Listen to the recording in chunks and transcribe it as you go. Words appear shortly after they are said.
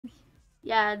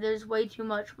Yeah, there's way too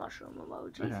much mushroom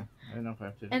emojis. Okay, I don't know if I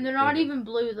have to. And they're not even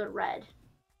blue, they're red.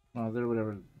 Well, they're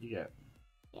whatever you get.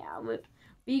 Yeah,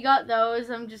 we got those.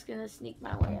 I'm just gonna sneak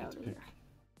my way out of here.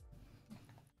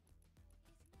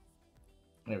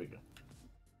 There we go.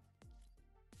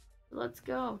 Let's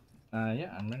go.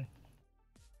 Yeah, I'm ready.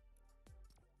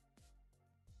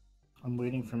 I'm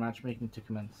waiting for matchmaking to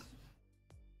commence.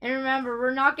 And remember,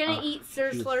 we're not gonna eat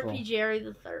Sir she was Slurpee full. Jerry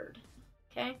the Third.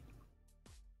 Okay?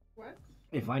 What?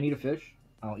 If I need a fish,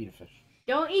 I'll eat a fish.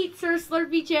 Don't eat Sir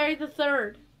Slurpee Jerry the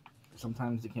Third.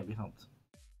 Sometimes it can't be helped.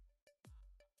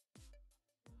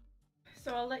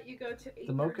 So I'll let you go to 8:30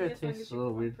 The mocha as long tastes as a you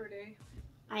little weird. cooperate.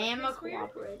 I am a Tastes weird?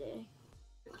 cooperator.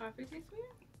 The coffee tastes weird?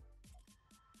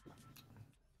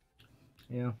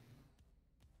 Yeah.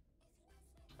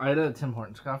 I had a Tim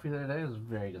Hortons coffee the other day. It was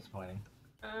very disappointing.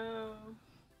 Oh.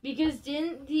 Because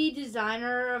didn't the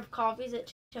designer of coffees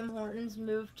at Tim Hortons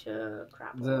move to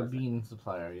crap? The bean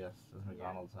supplier, yes, is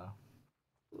McDonald's now.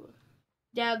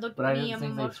 Dad, look But at I me. didn't I'm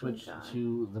think a they mushroom switched guy.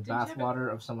 to the Didn't you have bath water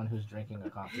of someone who's drinking a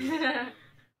coffee.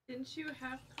 Didn't you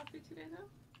have coffee today, though?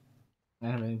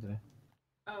 I didn't have anything today.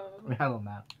 Oh. We had a little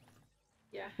nap.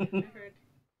 Yeah, I heard.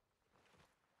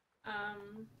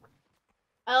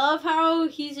 I love how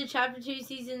he's a Chapter 2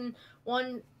 Season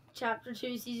 1, Chapter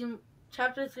 3 Season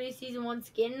 1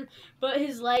 skin, but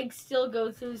his legs still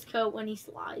go through his coat when he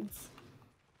slides.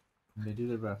 They do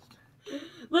their best.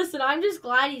 Listen, I'm just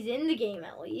glad he's in the game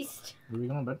at least. Where are we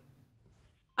going, bud?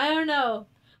 I don't know.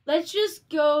 Let's just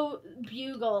go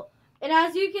Bugle. And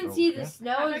as you can see, the Okay.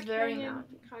 snow is very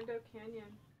mountain. Condo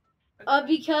Canyon.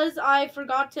 Because I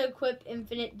forgot to equip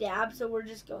Infinite Dab, so we're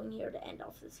just going here to end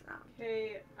off this round.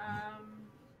 Okay,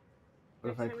 What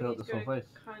if I clear out this whole place?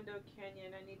 Condo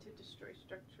Canyon, I need to destroy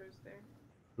structures there.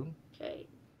 Ooh. Okay.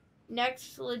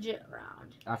 Next legit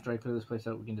round. After I clear this place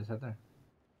out, we can just head there.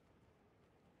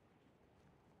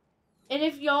 And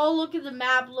if y'all look at the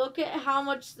map, look at how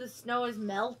much the snow has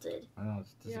melted. I know,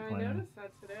 it's disappointing. Yeah, I noticed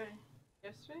that today.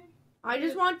 Yesterday? I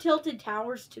just want Tilted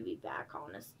Towers to be back,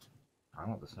 honest. I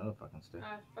want the snow to fucking stay.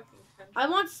 I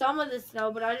want some of the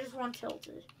snow, but I just want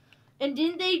Tilted. And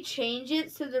didn't they change it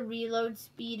so the reload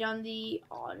speed on the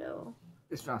auto?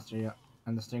 It's faster, yeah.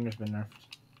 And the Stinger's been nerfed.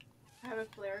 I have a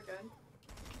flare gun.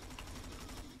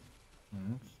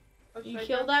 Mm-hmm. Oh, You should I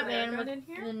killed do a that flare man gun with in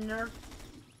here? the nerf.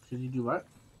 Should you do what?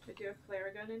 Should I do a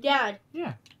flare gun in Dad.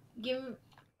 Yeah. Give me...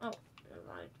 Oh, never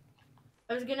mind.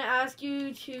 I was gonna ask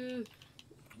you to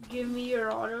give me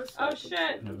your auto. So Oh,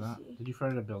 shit. Did you fire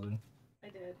at a building? I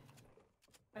did.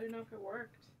 I don't know if it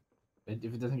worked. If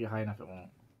it doesn't get high enough, it won't.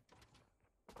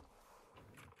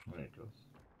 There it goes.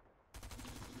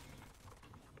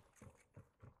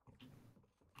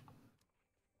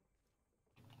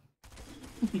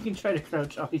 You can try to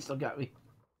crouch. Oh, he still got me.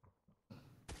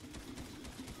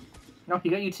 No, he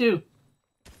got you too.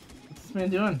 What's this man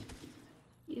doing?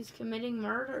 He's committing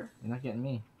murder. You're not getting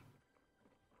me.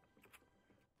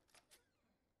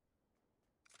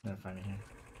 Never find me here.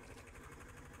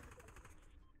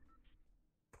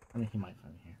 I mean, he might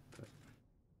find me here. But...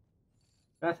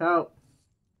 Beth, help!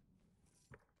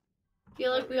 I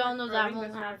feel like we all know that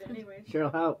won't happen. Anyway.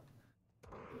 Cheryl, help!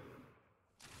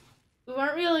 We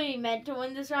weren't really meant to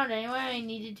win this round anyway. I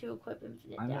needed to equip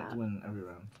Infinite I meant Dab. to win every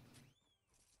round.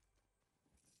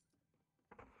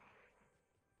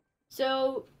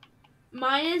 So,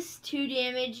 -2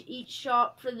 damage each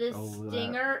shot for this Oh,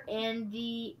 Stinger and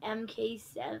the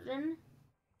MK7.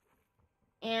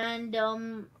 And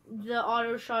the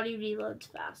auto shotty reloads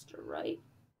faster, right?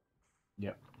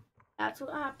 Yep. That's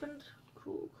what happened.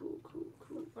 Cool.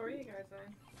 What floor are you guys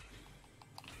on?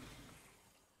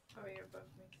 Oh, you're above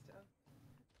me still.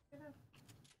 Get up.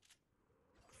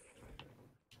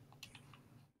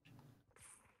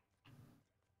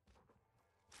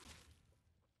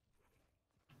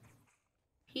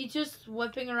 He's just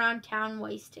whipping around town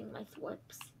wasting my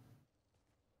thwips.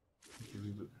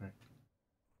 Reboot correct.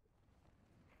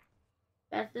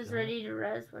 Beth is ready to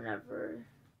res whenever.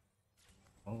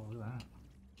 Oh, look at that.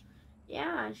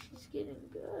 Yeah, she's getting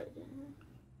good.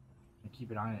 I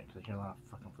keep an eye on it because I hear a lot of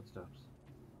fucking footsteps.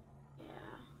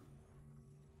 Yeah.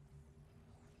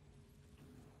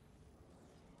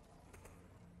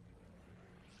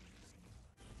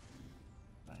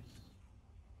 Nice.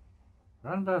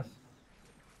 Run, Beth!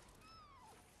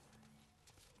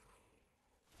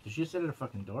 Did she sit at a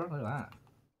fucking door? Look at that.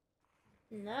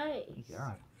 Nice. Oh my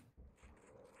God.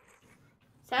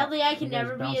 Sadly, I can You guys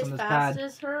never bounce be on as this fast pad.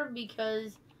 as her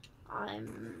because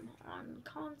I'm on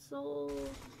console.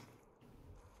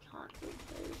 Console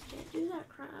players can't do that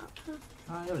crap.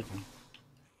 Oh, yeah, we can.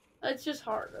 It's just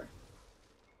harder.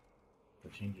 So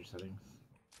change your settings.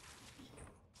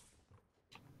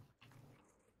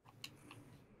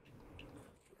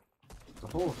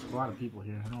 whole squad of people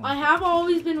here. don't I like have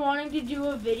always been wanting to do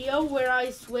a video where I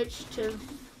switch to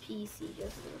PC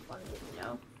just for the fun of it, you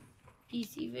know?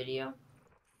 PC video.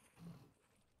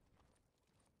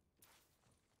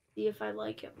 See if I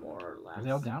like it more or less. Are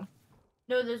they all down?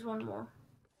 No, there's one more.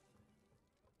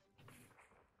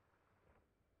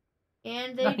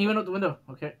 And No, they he went out the window.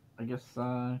 Okay, I guess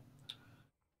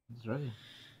it's ready.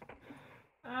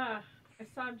 Ah, I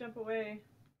saw him jump away.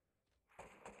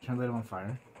 Trying to light him on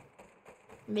fire.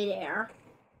 midair.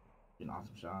 Be an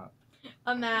awesome shot.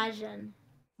 Imagine.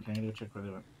 Okay, I'm gonna go check where they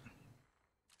went.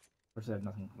 First, I have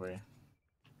nothing for you.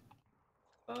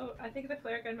 Oh, I think the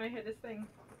flare gun might hit this thing.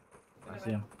 I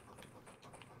see him.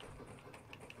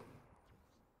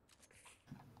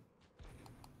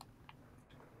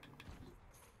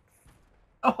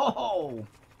 Oh!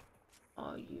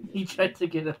 Oh, you. He tried to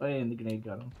get away and the grenade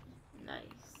got him. Nice.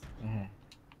 Yeah.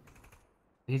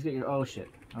 He's got your. Oh shit.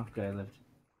 Okay, I lived.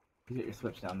 He's got your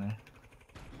switch down there.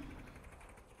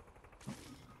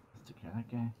 Let's take care of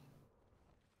that guy.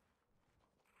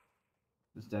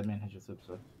 This dead man has your switch,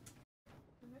 so.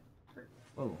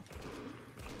 Whoa.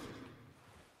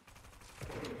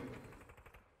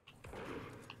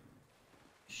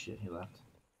 Shit, he left.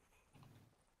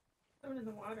 Someone in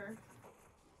the water.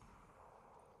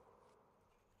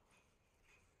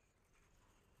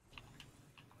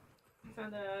 He's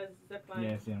on the zip line.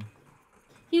 Yeah, I see him.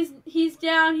 He's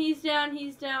down. He's down.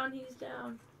 He's down. He's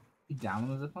down. He down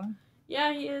on the zipline?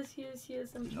 Yeah, he is. He is. He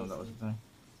is. I'm No, that was chasing. the thing.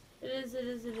 It is. It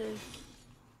is. It is.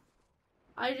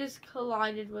 I just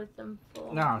collided with them.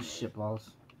 Full No, shit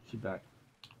balls. She back.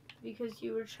 Because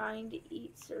you were trying to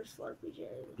eat Sir Slurpy J.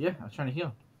 Yeah, I was trying to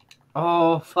heal.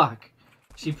 Oh, fuck.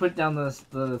 She put down the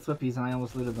Swippies and I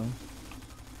almost looted them.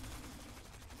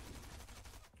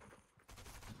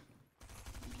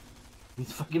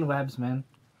 These fucking webs, man.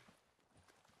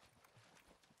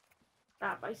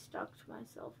 Crap, I stuck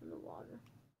myself in the water.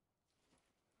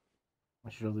 I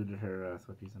should have looted her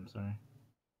Swippies, I'm sorry.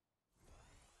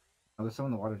 Oh, there's some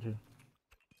in the water too.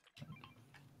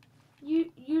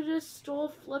 You just stole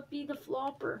Flippy the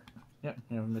Flopper. Yep,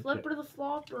 you have a mid Flipper the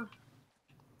Flopper.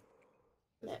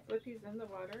 Flippy's in the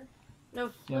water. No,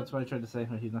 Yeah, Flip, that's what I tried to say,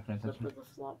 but he's not paying attention. Flipper the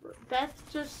Flopper. Beth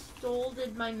just stole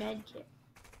my med kit.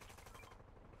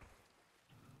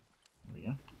 There we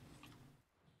go.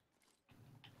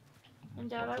 And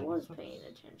Dad, I was paying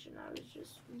attention. I was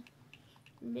just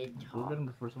We'll mid-talk. get him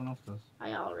before someone else does.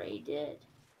 I already did.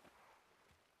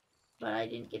 But I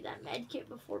didn't get that med kit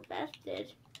before Beth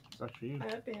did. Sucks for you. I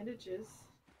have bandages.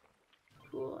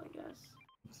 Cool, I guess.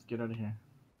 Let's get out of here.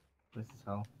 This is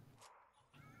hell.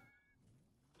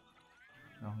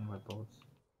 No, I'm gonna buy bullets.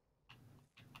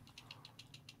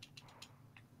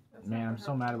 That's Man, not I'm gonna so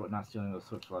help. mad about not stealing those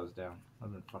switch while I was down. That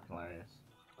would've been fucking hilarious.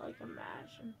 Like,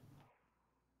 imagine.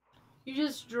 You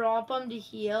just drop them to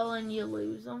heal and you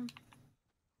lose them.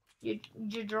 You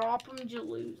drop them, you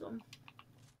lose them.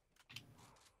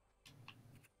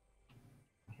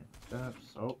 Steps.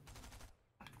 Oh.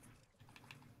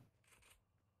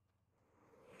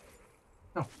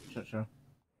 Oh, shit, show.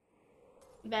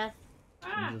 Beth.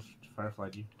 Ah! You just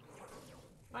fireflied you.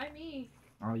 Why me?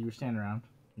 Oh, you were standing around.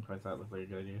 You probably thought it looked like a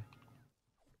good idea.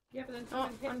 Yeah, but then Oh,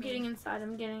 someone hit I'm me. getting inside.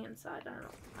 I'm getting inside.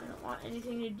 I don't want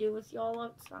anything to do with y'all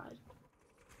outside.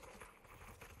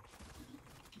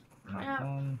 Not Crap.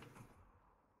 going.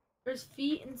 There's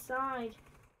feet inside.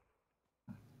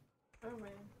 Oh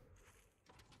man.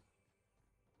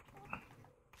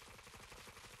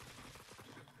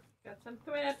 Got some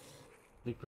threats.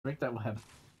 Break that web.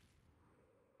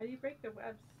 How do you break the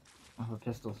webs? I have a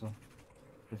pistol, so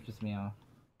it's just me off.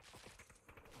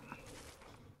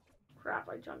 Crap,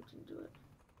 I jumped into it.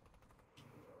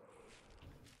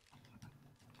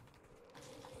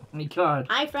 Oh my god.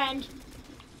 Hi, friend.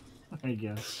 There you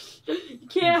go. You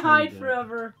can't hide good.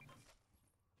 forever.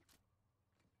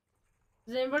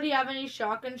 Does anybody have any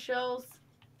shotgun shells?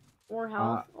 Or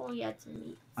health? Oh, yeah, it's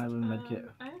meat. I have a med kit.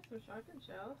 I have some shotgun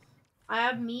shells. I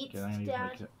have meat, Okay, I'm gonna use med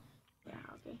Dad. kit. Yeah,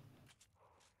 okay.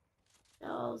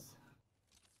 Shells.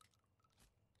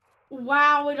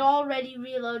 Wow, it already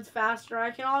reloads faster.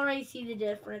 I can already see the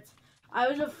difference. I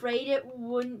was afraid it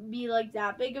wouldn't be like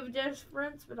that big of a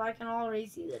difference, but I can already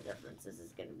see the difference this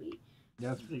is going to be. Yeah,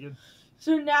 that's pretty good.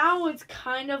 So now it's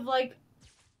kind of like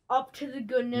up to the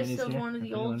goodness Minis of here, one of if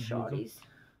the old anyone needs them. shotties.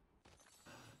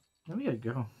 Then we gotta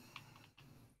go.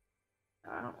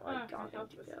 I don't Ah, like my going health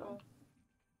to was go. full.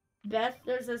 Beth,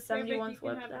 there's a Here, Vic, 71 you can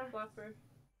flip have there. the flopper.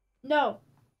 No,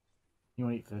 You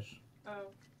wanna eat fish? Oh,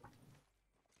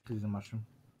 Cause he's a mushroom.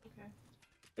 okay.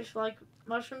 fish like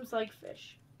mushrooms like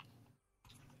fish.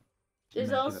 You There's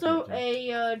might get also that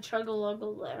a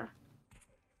chuggaluggle there.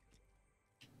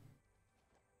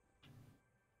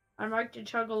 I marked a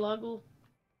chug-a-luggle.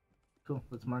 Cool.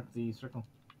 Let's mark the circle.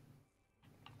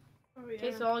 Oh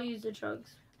Okay, yeah. so I'll use the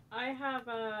chugs. I have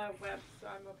webs, so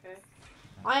I'm okay.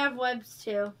 I have webs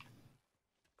too.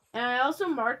 And I also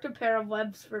marked a pair of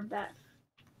webs for Beth.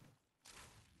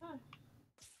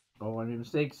 Oh, I made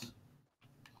mistakes.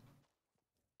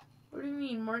 What do you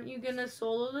mean? Weren't you gonna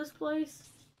solo this place?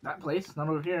 That place, not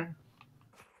over here.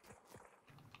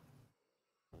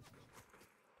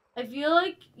 I feel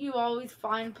like you always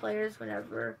find players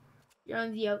whenever you're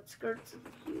on the outskirts of the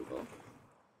bugle.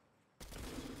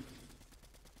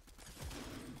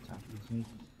 Time for the sneak.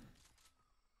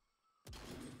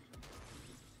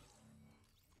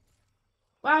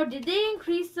 Wow, did they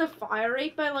increase the fire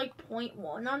rate by like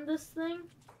 0.1 on this thing?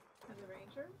 And the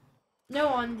ranger? No,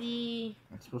 on the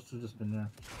It's supposed to have just been there.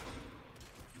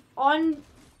 on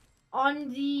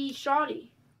the shoddy.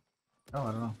 Oh,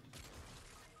 I don't know.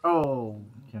 Oh,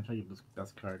 can't tell you this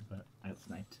best card, but I got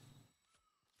sniped.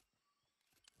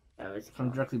 That was From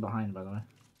directly behind, by the way.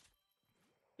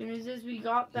 As soon as we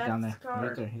got He's down there. Beth's He's right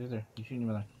card. there. He's right there. He's shooting you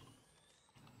with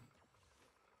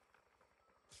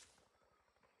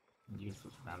You can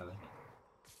switch around, I think.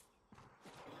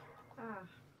 Ah.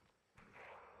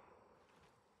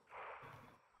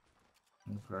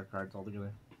 We'll put our cards all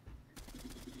together.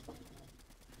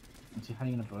 Is he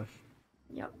hiding in a bush?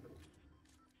 Yep.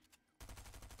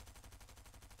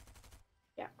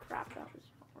 Yeah, crap, that was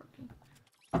not working.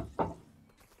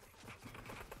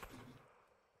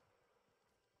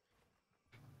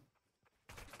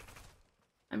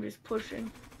 I'm just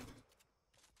pushing.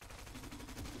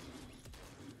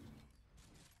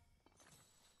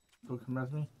 Go come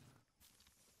res me.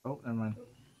 Oh, never mind.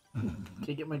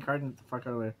 Can't get my card and get the fuck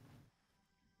out of there.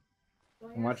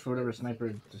 Well, And watch for whatever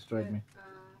sniper destroyed me.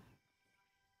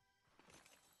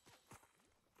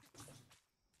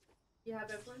 You have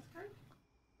everyone's card?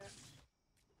 Yeah.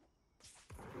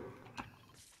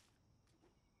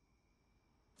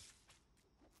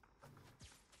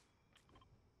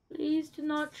 Please do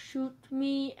not shoot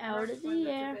me out of One the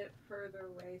that's air. a bit further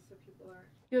away so people aren't.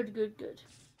 Good, good, good.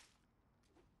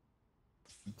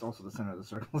 It's also the center of the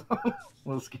circle. I'm a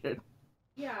little scared.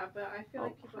 Yeah, but I feel Oh,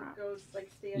 like people crap. go like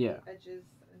stay at Yeah. the edges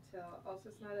until. Also,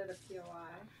 it's not at a POI.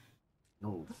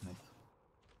 Oh, nice.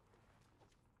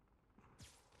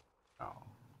 Oh.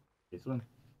 This one?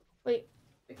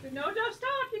 Victor, no,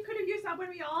 stop! You could have used that when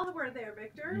we all were there,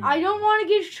 Victor. Yeah. I don't want to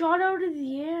get shot out of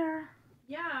the air.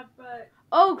 Yeah, but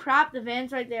Oh crap, the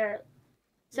van's right there.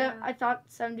 So Yeah. I thought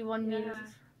 71 Yeah.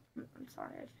 meters. I'm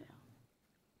sorry, I failed.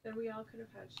 then we all could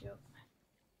have had shields.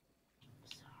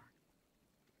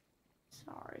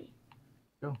 Sorry.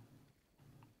 Go.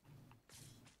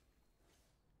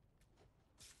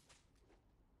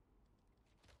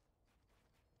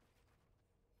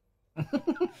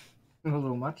 A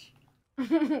little much.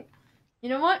 You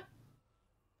know what?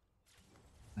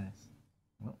 Nice.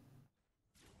 Well.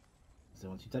 So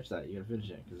once you touch that, you gotta finish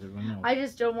it, because everyone knows. I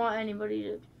just don't want anybody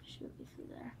to shoot me through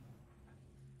there.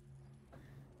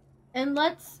 And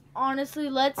let's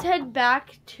head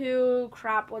back to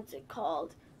crap. What's it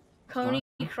called? Coney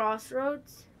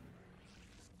Crossroads.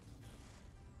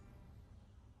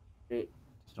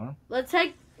 Storm? Let's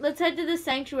head to the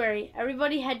sanctuary.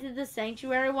 Everybody head to the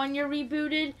sanctuary when you're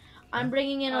rebooted. I'm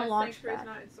bringing in a launch Sanctuary's pad.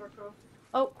 not in circle.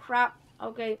 Oh crap.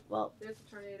 Okay, well, There's a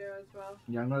tornado as well.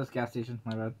 Yeah, I'm going to this gas station.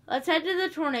 My bad. let's head to the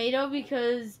tornado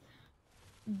because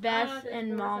Beth there's and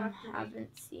doors Mom after me.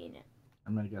 haven't seen it.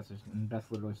 I'm at a gas station. And Beth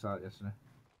literally saw it yesterday.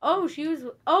 Oh, she was.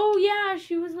 Oh yeah,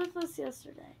 she was with us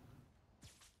yesterday.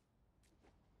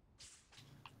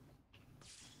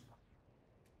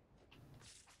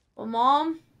 Well,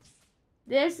 Mom,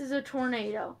 this is a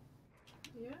tornado.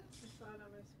 Yeah, I saw it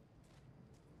on my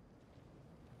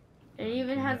screen. It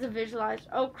even has a visualized.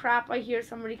 Oh crap! I hear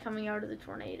somebody coming out of the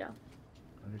tornado.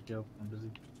 Don't get killed. I'm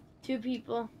busy. 2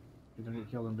 people. If you don't get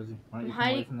killed, I'm busy. Why don't I'm you come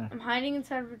away hiding. from there? I'm hiding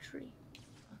inside of a tree.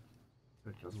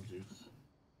 Good guzzle juice.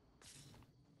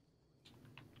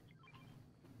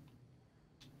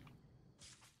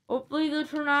 Hopefully the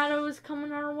tornado is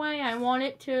coming our way. I want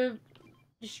it to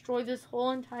destroy this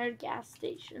whole entire gas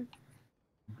station.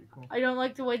 Pretty cool. I don't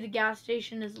like the way the gas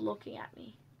station is looking at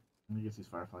me. Let me get these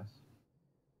fireflies.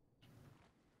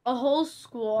 A whole Oh, I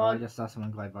squad. just saw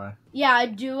someone glide by. Yeah, a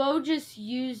duo just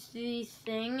used the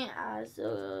thing as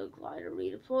a glider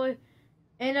redeploy.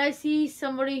 And I see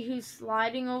somebody who's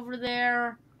sliding over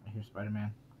there. I hear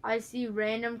Spider-Man. I see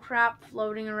random crap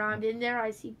floating around in there.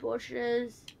 I see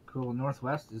bushes. Cool.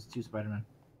 Northwest is 2 Spider-Man.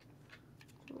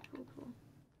 Cool, cool, cool.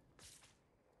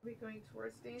 Are we going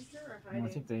towards danger or No, I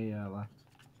hiding? think they left.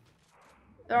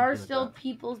 There are Okay with still that.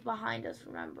 peoples behind us,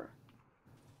 remember.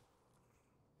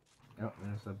 Yep,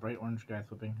 there's a bright orange guy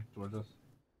flipping towards us.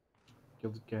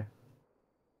 Killed the guy.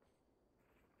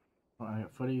 Oh, I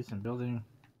got footies and building.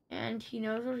 And he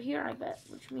knows we're here, I bet.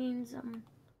 Which means,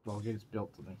 Well, gate is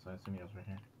built something, so I assume he was right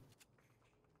here.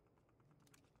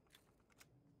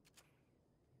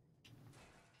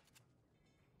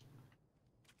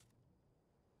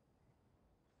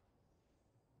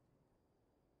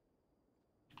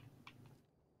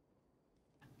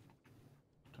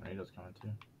 Tornado's coming too.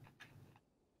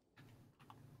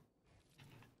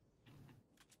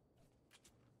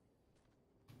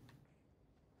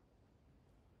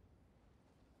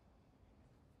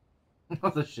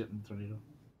 All the shit in the tornado.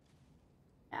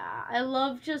 yeah, I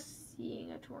love just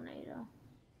seeing a tornado.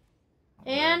 Oh,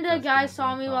 And a that's guy gonna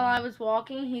saw be me a while I problem. was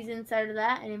walking. He's inside of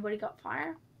that. Anybody got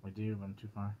fire? We do, but I'm too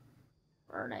far.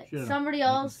 Burn it. Shoot him. Somebody Make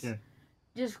him else scared.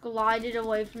 just glided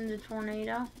away from the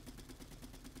tornado.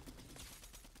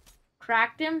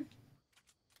 Cracked him.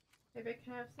 Hey, Vic,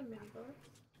 can I have some mini bullets?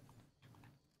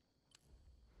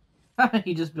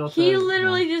 He just built He a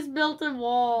literally just built a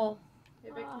wall. Hey,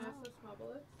 Vic, can I have some small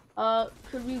bullets?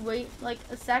 Could we wait like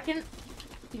a second?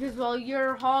 Because while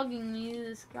you're hogging me,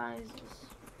 this guy's just...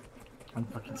 I'm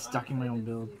fucking stuck in my own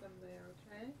build. See them there,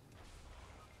 okay?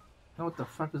 Oh, what the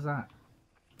fuck was that?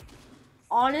 I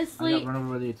Honestly... got run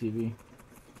over by the ATV.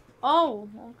 Oh,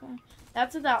 okay.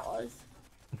 That's what that was.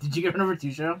 Did you get run over too,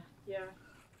 Cheryl? Yeah.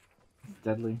 It's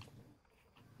deadly.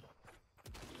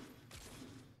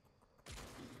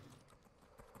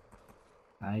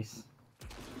 Nice.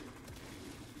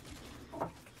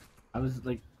 I was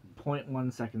like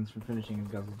 0.1 seconds from finishing his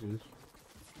guzzle juice.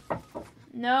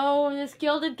 No, this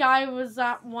gilded guy was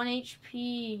at 1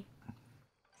 HP.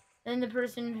 And the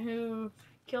person who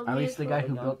killed me At is least the guy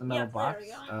who probably built the metal gone.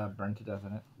 Yeah, box there we go. burned to death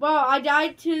in it. Well, I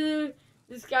died to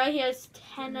this guy. He has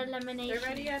 10 eliminations. They're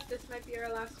ready yet? This might be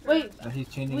our last Wait. round. He's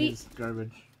changing We- his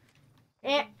garbage.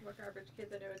 Eh. We're garbage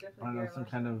kids. I know it I definitely don't be know, our some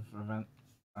last kind round. of event.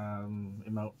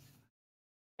 Emote.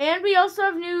 And we also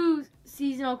have new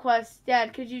seasonal quests.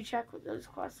 Dad, could you check what those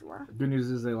quests were? The good news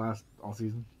is they last all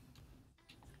season.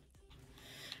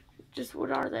 Just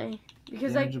what are they?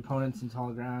 Because Damage opponents in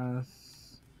tall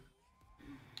grass.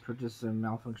 Purchase a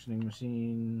malfunctioning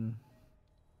machine.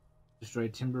 Destroy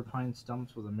timber pine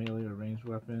stumps with a melee or ranged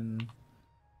weapon.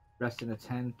 Rest in a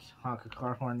tent. Honk a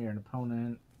car horn near an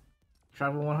opponent.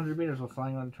 Travel 100 meters while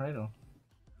flying on a tornado.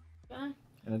 Okay.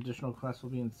 An additional quest will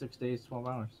be in 6 days, 12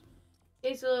 hours.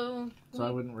 Okay, so So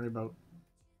I wouldn't worry about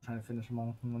trying to finish them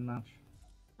all in one match.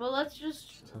 well, let's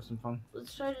just Just have some fun.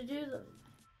 let's try to do them.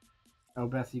 Oh,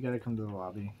 Beth, you gotta come to the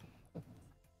lobby.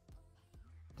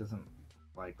 Doesn't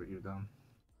like what you've done.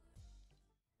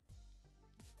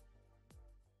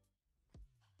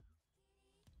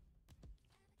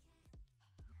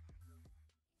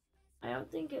 I don't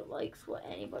think it likes what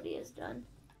anybody has done.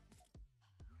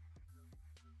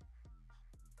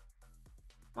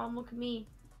 Mom, look at me.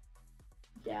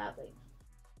 Dabbing.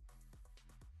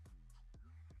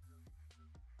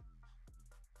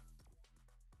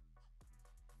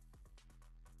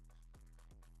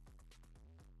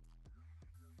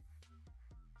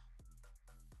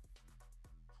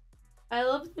 I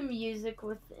love the music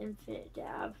with Infinite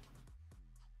Dab.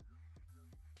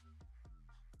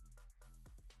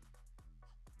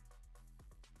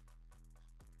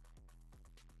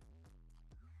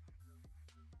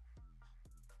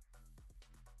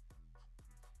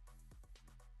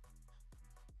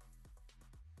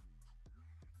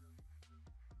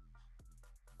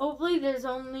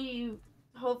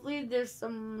 Hopefully there's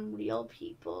some real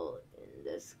people in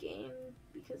this game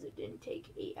because it didn't take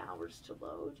 8 hours to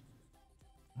load.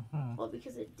 Well,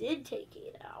 because it did take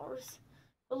 8 hours.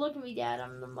 But look at me, Dad,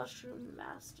 I'm the mushroom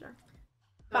master.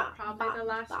 But probably the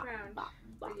last round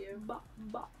for you.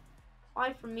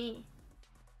 Why for me?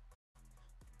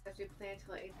 As we play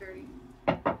until 8:30.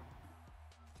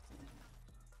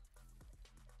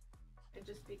 And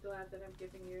just be glad that I'm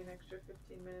giving you an extra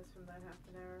 15 minutes from that half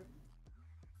an hour.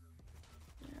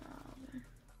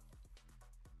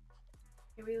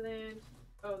 Can we land?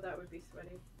 Oh, that would be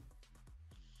sweaty.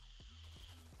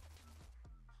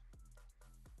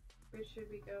 Where should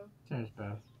we go? There's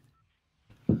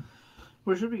Beth.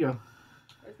 Where should we go?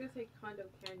 I was gonna say Condo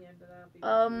Canyon, but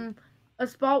that'll be A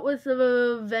spot with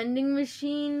a vending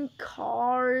machine,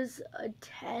 cars, a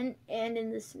tent, and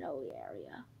in the snowy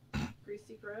area.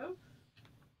 Greasy Grove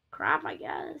Crap, I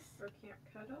guess. or Camp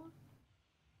Cuddle.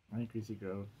 I think Greasy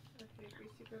Grove. Okay,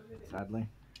 Greasy Grove it is. Sadly.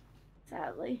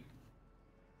 Sadly.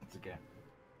 It's okay.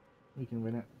 We can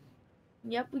win it.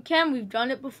 Yep, we can. We've done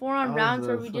it before on rounds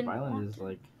where we Flip didn't Island want is to.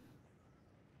 like...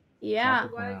 Yeah.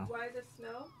 Wow. Why the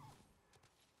snow?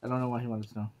 I don't know why he wanted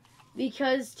snow.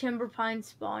 Because timber pines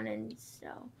spawn in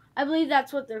snow. I believe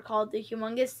that's what they're called, the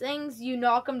humongous things. You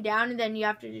knock them down and then you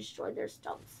have to destroy their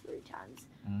stumps 3 times.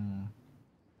 Mm.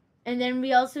 And then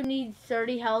we also need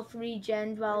 30 health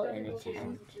regen while in a We'll be able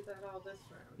tent. to do that all this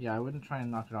round. Yeah, I wouldn't try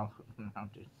and knock it off now,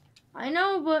 dude. I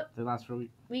know, but They last for a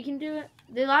week. we can do it.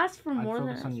 They last for more I'd than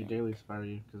focus a on your second. dailies if I were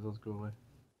you, because those go away.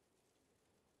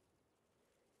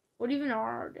 What even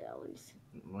are our dailies?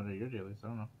 What are your dailies? I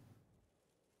don't know.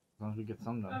 As long as we get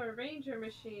some done. Oh, a ranger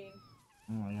machine.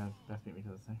 Oh yeah, Beth beat me to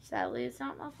the thing. Sadly, it's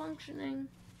not malfunctioning.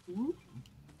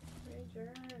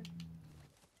 Ranger.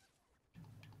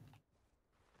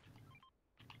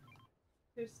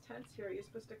 There's tents here. Are you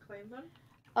supposed to claim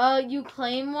them? You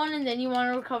claim one and then you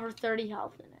want to recover 30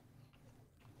 health in it.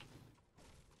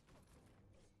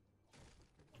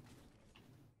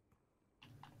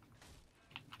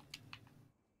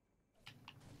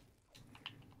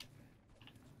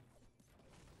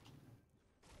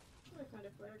 Oh, I found a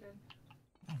flare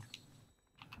gun.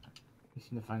 You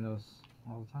seem to find those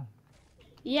all the time.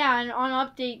 Yeah, and on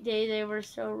update day, they were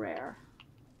so rare.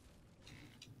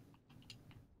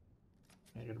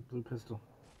 Yeah, I got a blue pistol.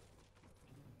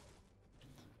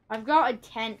 I've got a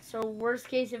tent, so worst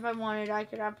case, if I wanted, I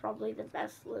could have probably the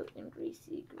best loot in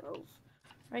Greasy Grove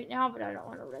right now, but I don't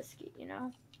want to risk it, you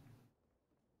know?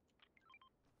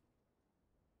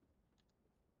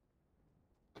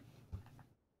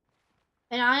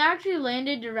 And I actually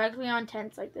landed directly on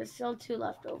tents, like there's still 2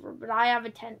 left over, but I have a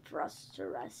tent for us to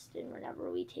rest in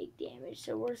whenever we take damage,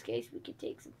 so worst case, we could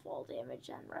take some fall damage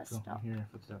and rest Cool, I up. hear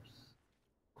footsteps.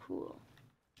 Cool.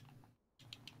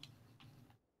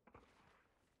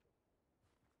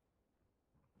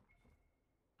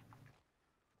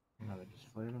 No, they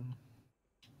just flared him.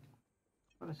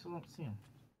 But I still don't see him.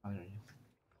 Oh, there he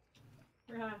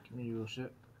is. Yeah. Come here, you little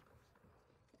shit.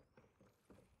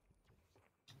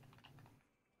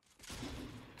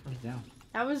 He's down.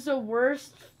 That was the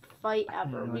worst fight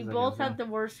ever. realize We that both guy was had the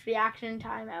worst reaction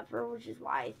time ever, which is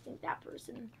why I think that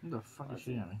person Who the fuck is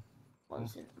shooting at me?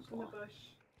 wasn't In the bush.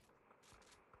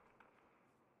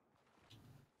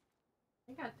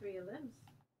 I got 3 limbs.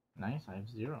 Nice, I have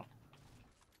 0.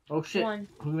 Oh shit! 1.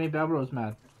 Who made Balrose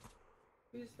mad?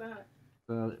 Who's that?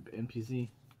 The NPC.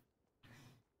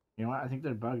 You know what? I think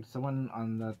they're bugged. Someone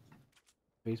on that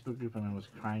Facebook group I'm in was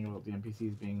crying about the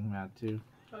NPCs being mad too.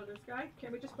 Oh, this guy?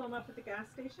 Can we just pull him up at the gas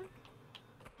station?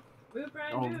 Move,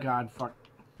 Brian, Oh move. god, fuck.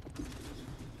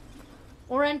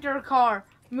 Or enter a car.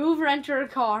 Move or enter a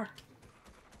car.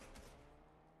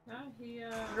 Ah, he,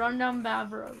 Run down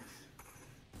Babros.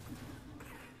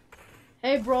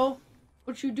 Hey, bro.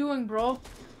 What you doing, bro?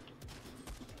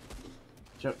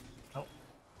 Joe. Oh,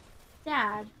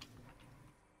 Dad.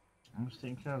 I'm just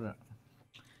taking care of it.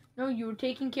 No, you were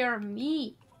taking care of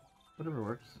me. Whatever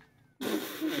works. I'm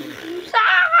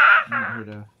not here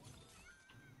to...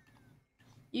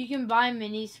 You can buy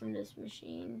minis from this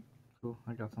machine. Cool,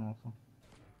 I got some also.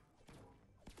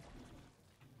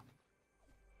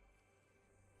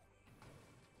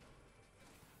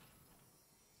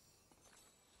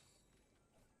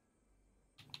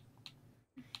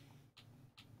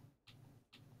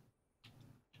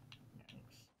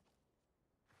 Yikes.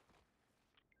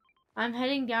 I'm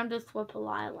heading down to Thwipple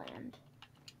Island.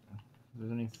 If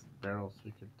there's any barrels,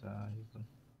 we could use them.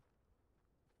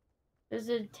 There's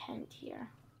a tent here.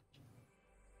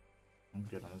 I'm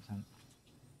good on the tent.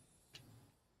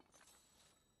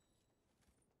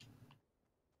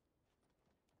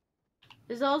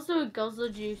 There's also a guzzle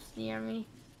juice near me.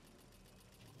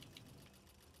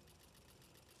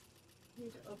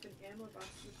 need to open ammo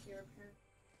boxes here, apparently.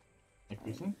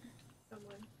 Increasing?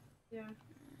 Someone. Yeah.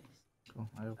 Cool,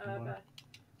 I opened one. Beth.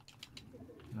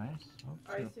 Nice. Oh,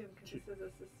 I two, assume because it says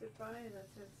assisted by, and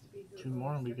that tends to be who 2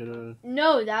 more and we owns get the a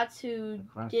No, that's who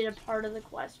quest. did a part of the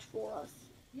quest for us.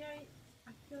 Yeah,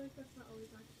 I feel like that's not always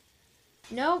like.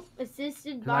 Nope,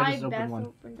 assisted 'Cause I by just opened Beth one,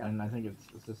 opened up. and I think it's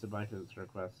assisted by because it's a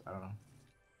request. I don't know.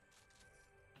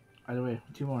 Either way,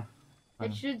 2 more. It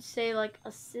Fine. should say like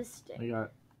assisting. We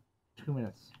got 2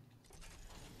 minutes.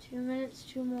 2 minutes,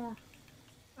 2 more.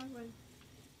 Someone.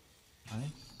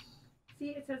 Nice. See,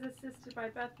 it says assisted by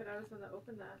Beth, but I was the one that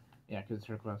opened that. Yeah, because it's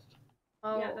a request.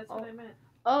 Oh, Yeah, that's oh, what I meant.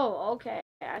 oh, okay.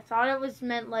 I thought it was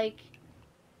meant like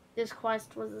this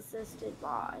quest was assisted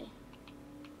by.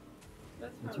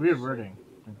 That's how It's it weird should wording.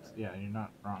 be. It's, yeah, you're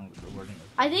not wrong with the wording.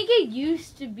 I think it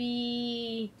used to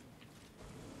be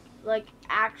like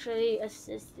actually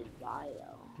assisted by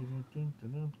though.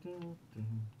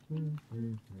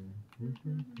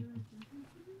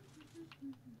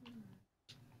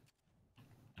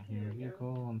 I hear a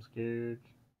vehicle, I'm scared.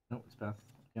 Nope, it's Beth.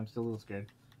 Yeah, I'm still a little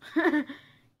scared.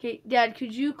 Okay, Dad,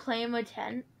 could you claim a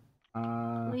tent?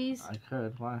 Please? I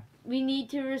could. Why? We need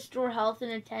to restore health in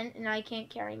a tent, and I can't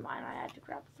carry mine. I had to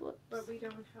grab flips. But we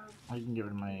don't have. I can get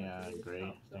rid of my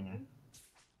gray stinger.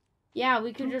 Yeah,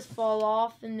 we could just fall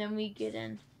off, and then we get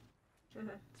in. Good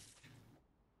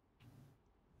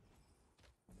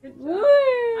job. Woo!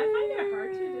 I find it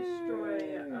hard to destroy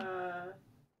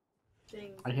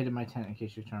things. I hid in my tent in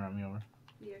case you turn on me over.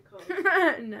 Vehicles.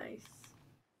 Nice.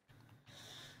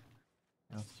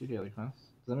 That's 2 daily quests.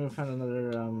 Does anyone found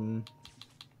another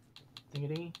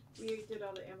thingy? We did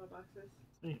all the ammo boxes.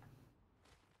 Sweet.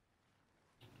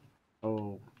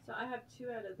 Oh. So I have 2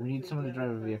 out of the We need 3 someone to drive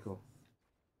a quests. vehicle.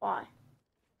 Why?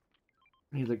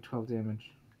 We need like 12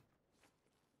 damage.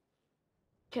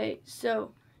 Okay,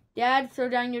 so, Dad, throw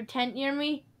down your tent near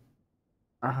me.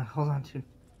 Hold on, dude.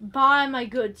 Bye, my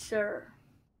good sir.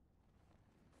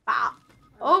 Bop.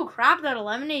 Oh, crap, that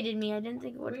eliminated me. I didn't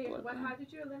think it would. Wait, flip me. how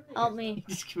did you eliminate Help yourself? me.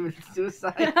 You just committed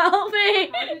suicide. Help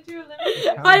me. How did you eliminate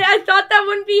yourself? I thought that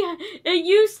wouldn't be. It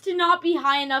used to not be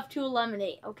high enough to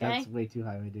eliminate. Okay. That's way too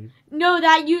high, dude. No,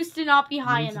 that used to not be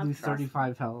high you need enough. to do trust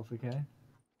 35 health, okay?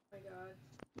 Oh my god.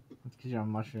 That's because you're on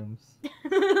mushrooms.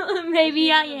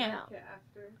 Maybe I Should we am. have a medkit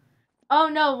after? Oh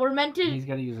no, we're meant to. He's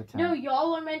got to use a 10. No,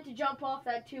 y'all are meant to jump off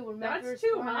that too. We're meant to That's too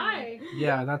restore high.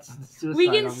 Yeah, that's suicide. We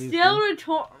can obviously.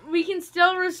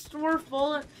 still restore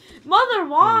full. Mother,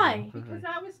 why? There we go, Because perfect.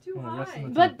 that was too Yeah, rest in high.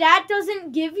 the But that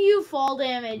doesn't give you fall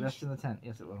damage. Rest in the tent.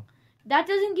 Yes, it will. That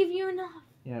doesn't give you enough.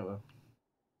 Yeah, it will.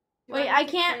 Do Wait, have I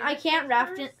to can't claim rest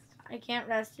first? it. I can't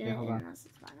rest in Yeah, it hold on. unless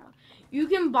it's mine. You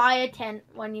can buy a tent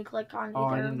when you click on Oh,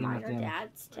 I either didn't get mine enough or damage.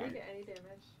 Dad's I didn't tent. get any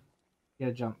damage. You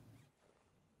gotta jump.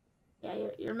 Yeah,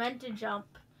 you're meant to jump.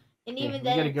 And Okay, even we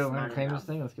then, gotta it's go. We're not gonna claim enough. this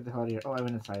thing. Let's get the hell out of here. Oh, I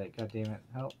went inside it. God damn it.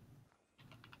 Help.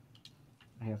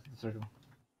 I have the circle.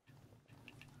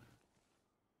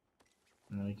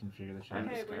 And then we can figure this I'm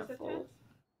out. Okay, just where's gonna the fold. tent?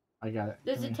 I got it.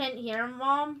 There's Come a here. tent here,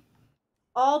 Mom.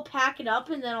 I'll pack it up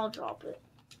and then I'll drop it.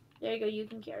 There you go. You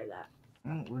can carry that.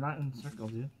 Oh, we're not in the circle,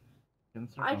 dude. Get in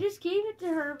the circle. I just gave it to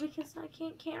her because I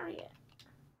can't carry it.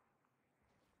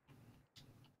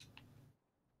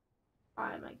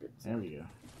 Alright, my good There son. we go.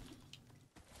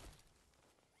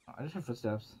 Oh, I just heard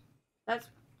footsteps. That's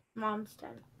Mom's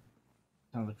tent.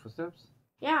 Sounds like footsteps.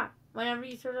 Yeah, whenever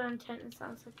you throw down a tent, it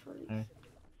sounds like footies. Okay.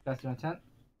 Guys, you want a tent?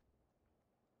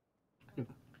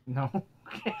 No.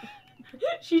 Okay.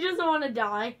 She doesn't want to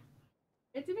die.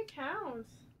 It didn't count.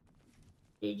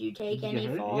 Did you take Did you any get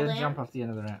hurt? fall You gotta damage? jump off the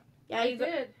end of the ramp. Yeah, I you got,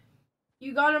 did.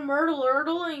 you got a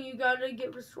myrtle and you got to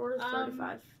get restored to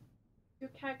 35.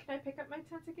 Can I pick up my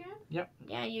tent again?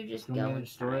 Yeah, you just Go go manage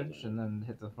inside. storage and then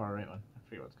hit the far right one. I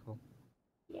forget what it's called.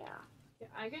 Yeah. Yeah,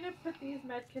 I'm gonna put these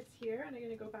med kits here and I'm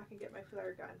gonna go back and get my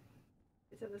flare gun.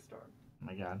 It's in the store. Oh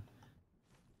my god.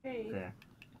 Hey, Fair.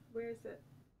 where is it?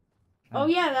 Oh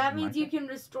yeah, that Did you means mark you it? can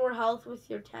restore health with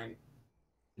your tent.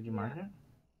 Did you mark it?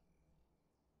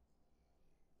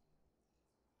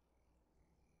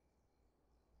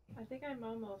 I think I'm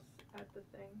almost at the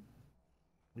thing.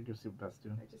 We go see what Beth's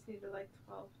doing. I just need like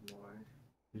 12 more.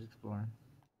 He's exploring.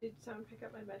 Did someone pick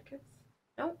up my med kits?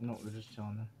 No, they're just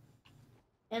chilling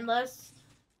there. Unless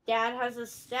Dad has a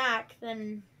stack,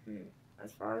 then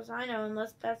as far as I know,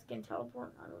 unless Beth can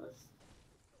teleport none of us.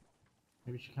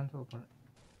 Maybe she can teleport.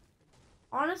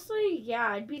 Honestly, yeah,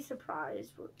 I'd be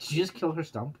surprised. Did she just kill her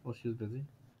stump while she was busy?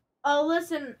 Oh,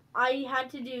 listen, I had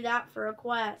to do that for a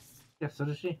quest. Yeah, so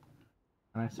does she.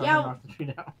 And I saw Yeah, her knock the tree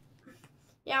down.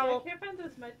 Yeah, well, I can't find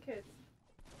those med kits.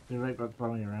 They're right by the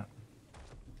bottom of your ramp.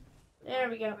 there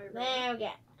we go. There we go.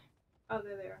 Oh,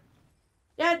 there they are.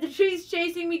 Dad, the tree's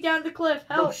chasing me down the cliff.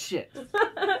 Oh Help! shit!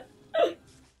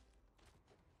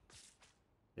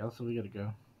 Yeah, also we gotta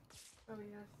go. Oh,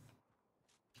 yes.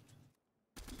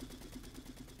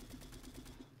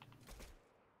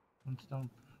 One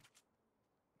stump.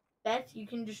 Beth, you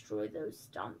can destroy those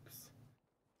stumps.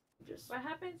 Just What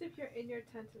happens if you're in your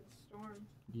tent in storm?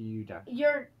 You die.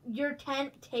 your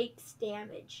tent takes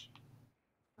damage.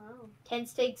 Oh.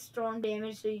 Tents take storm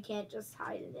damage, so you can't just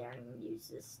hide in there and use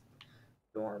this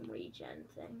storm regen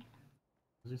thing.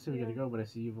 I was gonna say we gotta go, but I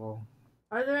see you've all.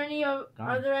 Are there any Gone.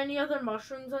 other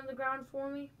mushrooms on the ground for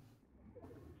me?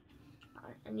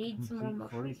 I need some more Complete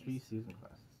mushrooms. 43 season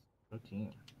quests. Go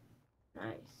team.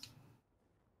 Nice.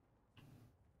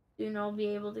 Soon I'll be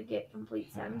able to get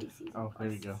complete 70 season Oh, there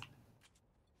we go. quests.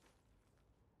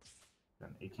 Got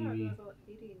an Oh, I'm ATV. level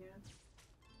 80 now.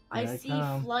 I Here I see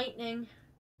come. lightning.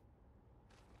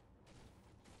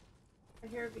 I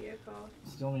hear a vehicle.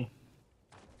 Still me.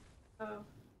 Oh.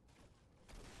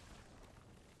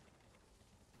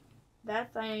 Beth,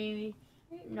 I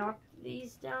knocked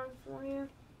these down for you.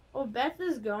 Oh, Beth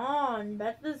is gone.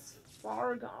 Beth is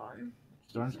far gone.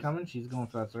 Storm's coming. She's going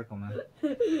for that circle, man.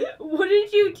 What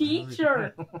did you teach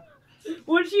her?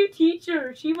 What did you teach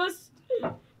her?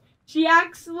 She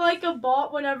acts like a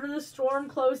bot whenever the storm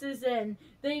closes in.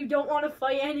 They don't want to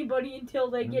fight anybody until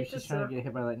they Maybe get to she's trying to get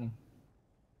hit by lightning.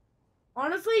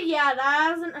 Honestly, yeah,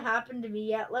 that hasn't happened to me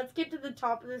yet. Let's get to the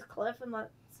top of this cliff and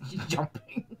let's... She's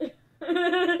jumping.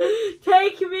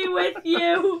 Take me with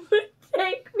you!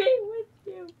 Take me with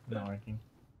you! Not working.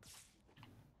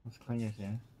 What's clingers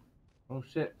here? Oh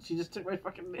shit, she just took my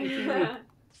fucking ATV.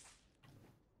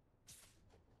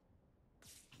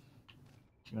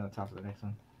 She's on the top of the next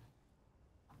one.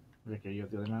 Rick, are you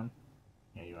at the other mountain?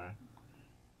 Yeah, you are.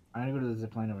 I'm gonna go to the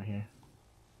zip line over here.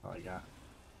 That's all I got.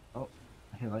 Oh,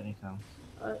 I hear lightning sounds.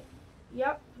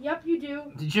 Yep, you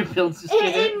do. Did your builds just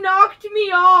get hit? It knocked me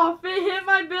off. It hit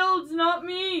my builds, not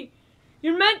me.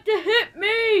 You're meant to hit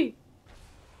me.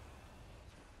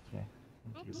 Okay,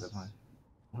 let's get zip line.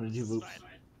 What did you oops?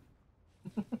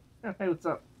 Hey, what's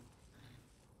up?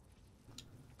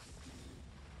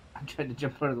 I tried to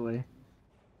jump out of the way.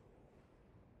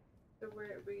 So were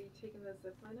you taking the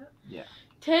zip line up? Yeah.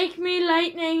 Take me,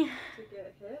 lightning. To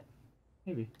get hit?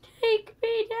 Maybe. Take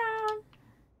me down.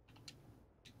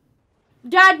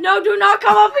 Dad, no, do not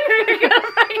come up here. You're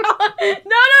gonna break on.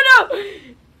 No.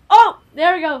 Oh,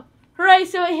 there we go. Hooray,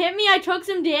 so it hit me. I took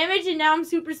some damage, and now I'm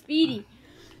super speedy.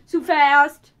 Super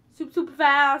fast. Super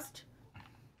fast.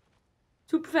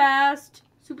 Super fast.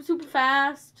 Super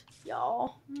fast.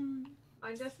 Y'all.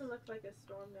 Mine doesn't look like a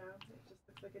storm now. It just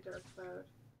looks like a dark cloud.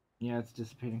 Yeah, it's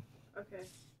dissipating. Okay.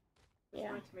 Yeah.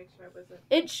 I wanted to make sure I wasn't...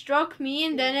 It struck me,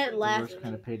 and then it left.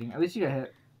 Kind of painting. At least you got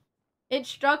hit. It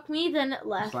struck me, then it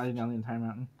left. Sliding down the entire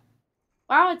mountain.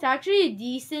 Wow, it's actually a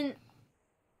decent,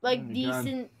 Oh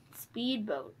decent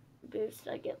speedboat boost.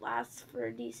 Like, it lasts for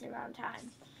a decent amount of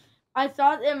time. I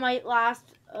thought it might last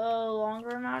a longer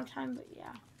amount of time, but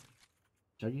yeah.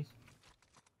 Juggies?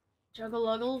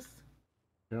 Juggaloggles.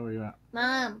 Girl, where you at?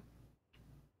 Mom.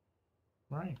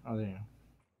 Right. Oh, there you go.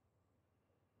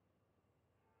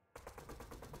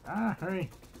 Ah, hurry.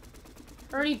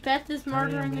 Hurry, Beth is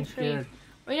murdering a tree. Scared.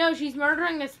 Wait, no, she's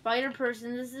murdering a spider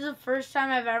person. This is the first time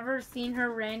I've ever seen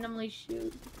her randomly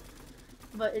shoot.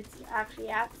 But it's actually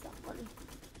at somebody.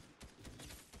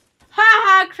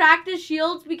 Haha, cracked his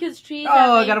shields because trees have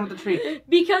Oh, I got him with the tree.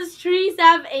 Because trees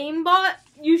have aimbot,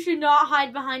 you should not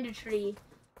hide behind a tree.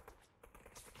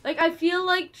 Like, I feel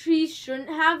like trees shouldn't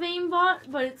have aimbot,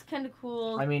 but it's kind of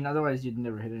cool. I mean, otherwise you'd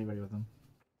never hit anybody with them.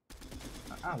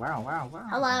 Oh, wow.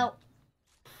 Hello.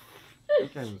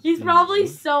 That guy was He's being probably rude.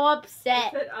 so It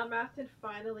upset. said Amathon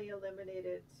finally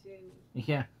eliminated soon.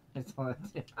 Yeah, that's all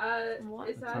that's it. What?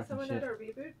 Is Talking that someone shit. at our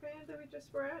reboot band that we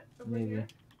just were at? Over Maybe. here?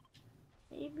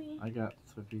 Maybe. I got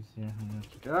Swifties here.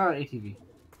 Ah, ATV.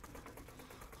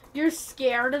 You're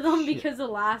scared of them Shit. because of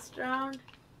last round?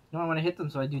 No, I want to hit them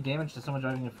so I do damage to someone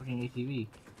driving a fucking ATV.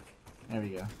 There we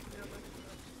go.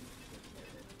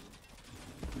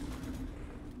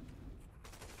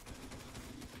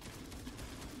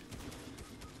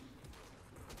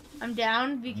 I'm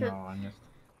down because No, I missed.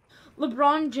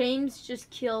 LeBron James just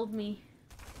killed me.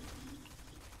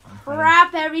 I'm fine.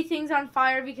 Crap, everything's on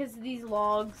fire because of these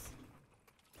logs.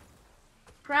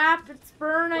 Crap, it's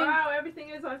burning. Wow, everything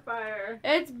is on fire.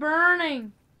 It's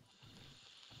burning.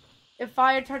 If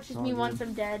fire touches It's all me good. once,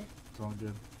 I'm dead. It's all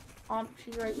good.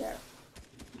 She's right there.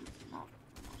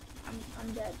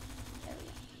 I'm dead. There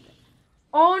we go.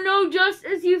 Oh no, just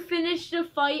as you finished the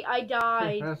fight, I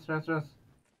died. Rest.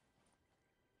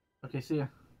 Okay, see ya.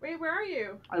 Wait, where are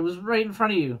you? I was right in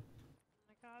front of you.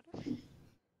 Oh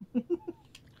my god.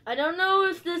 I don't know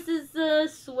if this is the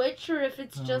switch or if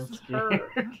it's Oh, just I'm her.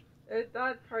 scared.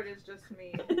 That part is just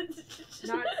me.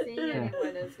 Not seeing Yeah,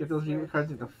 anyone is. Let's get those reboot cards.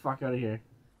 Get the fuck out of here.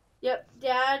 Yep,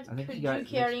 Dad, I think could you you got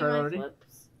carry next card my already?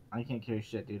 flips? I can't carry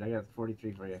shit, dude. I got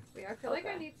 43 for you. Wait, I feel like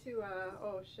I Okay. need to,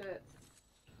 oh shit.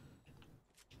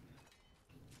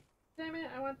 Damn it,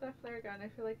 I want that flare gun. I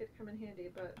feel like it'd come in handy,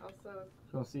 but also...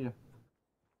 Cool, see ya.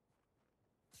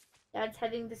 Dad's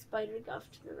heading the spider guff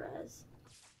to the res.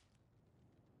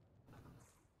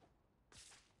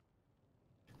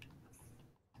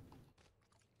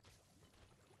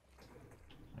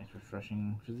 Nice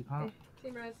refreshing fizzy pop. Hey,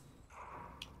 team res.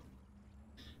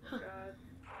 Oh god.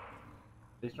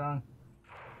 Stay strong.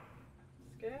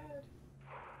 Scared.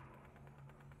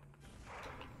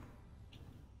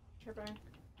 Here, Brian.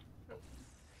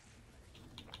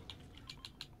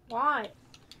 Why?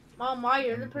 Mom, why?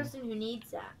 You're the person who needs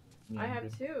that. Yeah, I I'm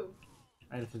have good. 2.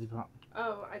 I had a fizzy pop.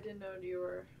 Oh, I didn't know you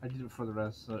were... I did it for the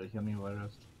rest, so it healed me while I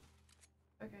rest.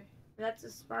 Okay. That's the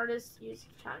smartest use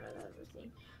of time I've ever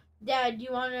seen. Dad, do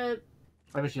you want to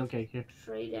I have a shield cake here.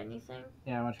 trade anything?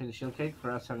 Yeah, I want to trade the shield cake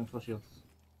for us having full shields.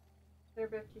 There,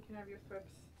 Vic, you can have your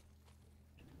thrips.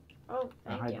 Oh, I'll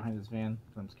thank hide you. behind this van,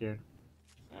 so I'm scared.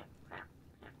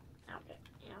 Okay.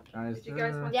 Guys, Did you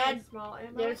guys want Dad, some small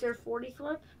ammo? There's your 40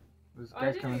 flip. this Oh, I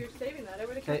guy's didn't know coming. you were saving that. I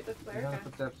would have Okay, kept the flare no gun.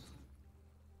 footsteps.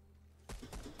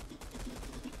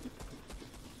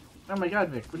 Oh my god,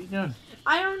 Vic, what are you doing?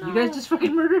 I don't know. You guys just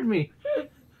fucking murdered me!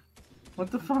 What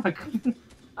the fuck?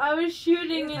 I was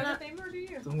shooting Yeah, and how did they murder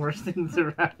you? The worst thing that's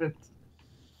ever happened.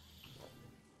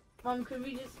 Mom, could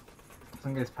we just...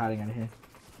 Some guy's padding out of here.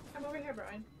 Come over here,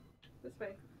 Brian. This way.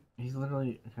 He's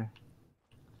literally... Okay.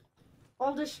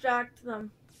 I'll distract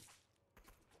them.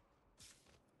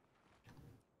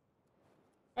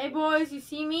 Hey boys, you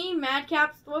see me?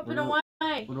 Madcap's flipping What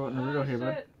away. What about Naruto here,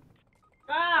 bud? Shit.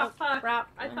 Ah, Oh, fuck. crap.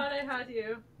 I thought I had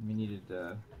you. We needed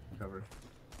cover.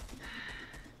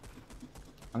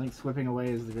 I think slipping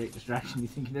away is the great distraction you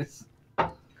think it is.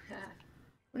 What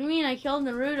do you mean? I killed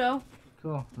Naruto.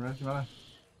 Cool. Rest your mother.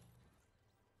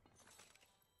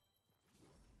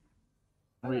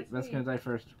 Oh, Wait, that's Beth's me. gonna die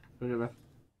first. Go get Beth.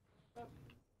 Oh.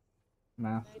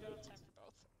 Math. I don't attack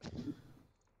both.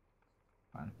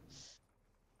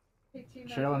 Hey, team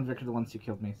Cheryl and Vic are the ones who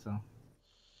killed me, so.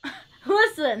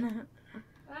 Listen.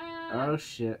 Ah. Oh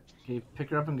shit. Okay, pick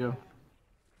her up and go.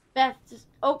 Beth, just...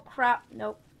 Oh, crap.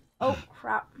 Nope. Oh,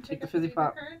 crap. Take the a fizzy fever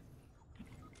pop. card?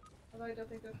 Although I don't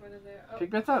think there's one in there. Oh. Pick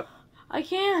Beth up. I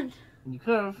can't. You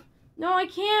could've. No, I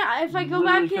can't. If I You go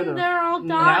literally back in could've. there, I'll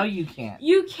Now die. you can't.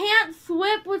 You can't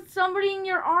swip with somebody in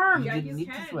your arm. You Yeah, didn't you need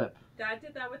can. to flip. Dad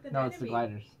did that with an No, enemy. it's the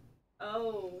gliders.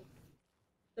 Oh.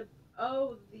 The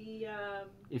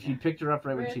If you picked her up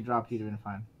right when she Rip. dropped, you'd have been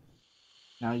fine.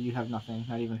 Now you have nothing,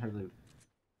 not even her loot.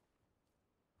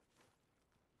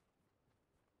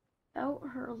 Out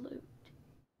her loot.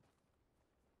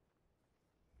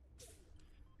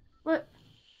 What?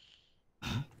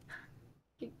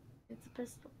 It's a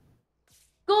pistol.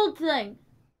 Gold thing!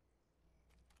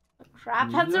 Oh, crap,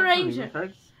 You that's do a have some ranger. loot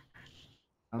cards?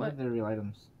 I don't What? think they're real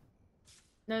items.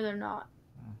 No, they're not.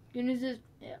 Oh. Good news is,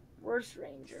 yeah, worse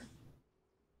ranger.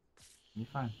 You're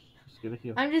fine. Just get a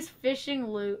heal. I'm just fishing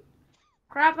loot.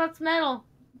 Crap, that's metal.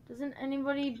 Doesn't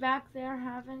anybody back there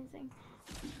have anything?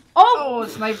 Oh! Oh, a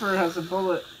sniper has a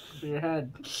bullet for your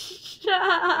head.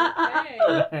 Okay.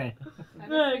 Okay.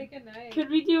 Have a say goodnight. Could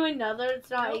we do another? It's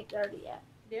not Nope. 8:30 yet.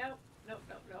 Nope.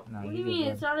 Nope. No, What do you you did mean?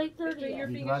 good. It's not Just 8:30 put your yet.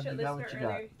 Be being glad a shit you got listener what you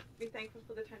got. earlier. Be thankful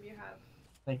for the time you have.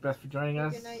 Thank Beth for joining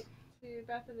us. Good night to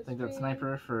Beth in the Thank that stream.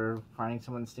 sniper for finding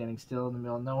someone standing still in the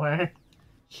middle of nowhere.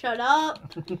 Shut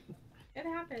up. It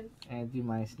happens. And do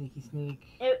my sneaky sneak.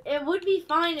 It would be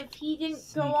fine if he didn't go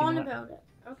Sneaking on up. about it.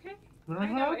 Okay. What am I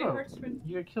I know, talking it about? hurts when...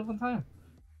 You got killed one time.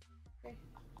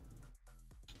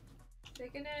 Say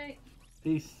goodnight.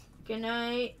 Peace. Good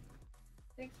night.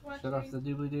 Thanks for watching. Shut off the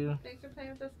doobly doo. Thanks for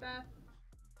playing with us, Beth.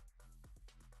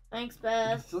 Thanks, You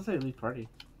can Beth. still say leave party.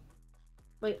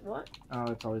 Wait, what?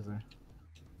 Oh, it's always there.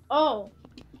 Oh,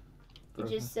 it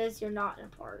Frozen. just says you're not in a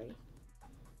party.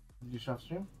 Did you shut off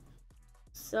stream?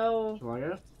 So, Shall I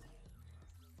go?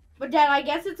 but Dad, I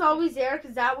guess it's always there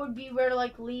because that would be where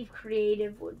like leave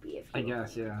creative would be if you. I were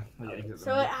guess, playing. yeah. Like, Okay, exit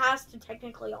so menu. it has to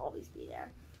technically always be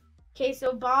there. Okay,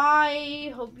 so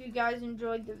bye. Hope you guys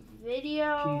enjoyed the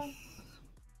video. Peace.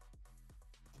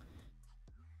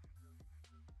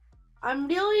 I'm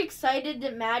really excited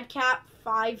that Madcap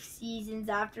 5 seasons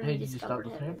after Hey, we did you discovered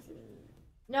stop the him.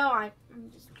 No, I'm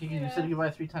just. Okay, you said goodbye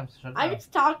 3 times. Shut I'm down.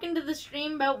 just talking to the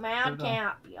stream about Shut down.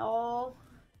 Madcap, y'all.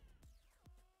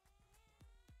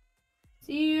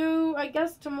 See you, I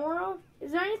guess, tomorrow.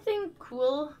 Is there anything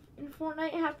cool in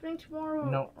Fortnite happening tomorrow?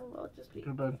 No. Or will it just be?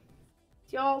 Goodbye.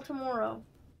 See y'all tomorrow.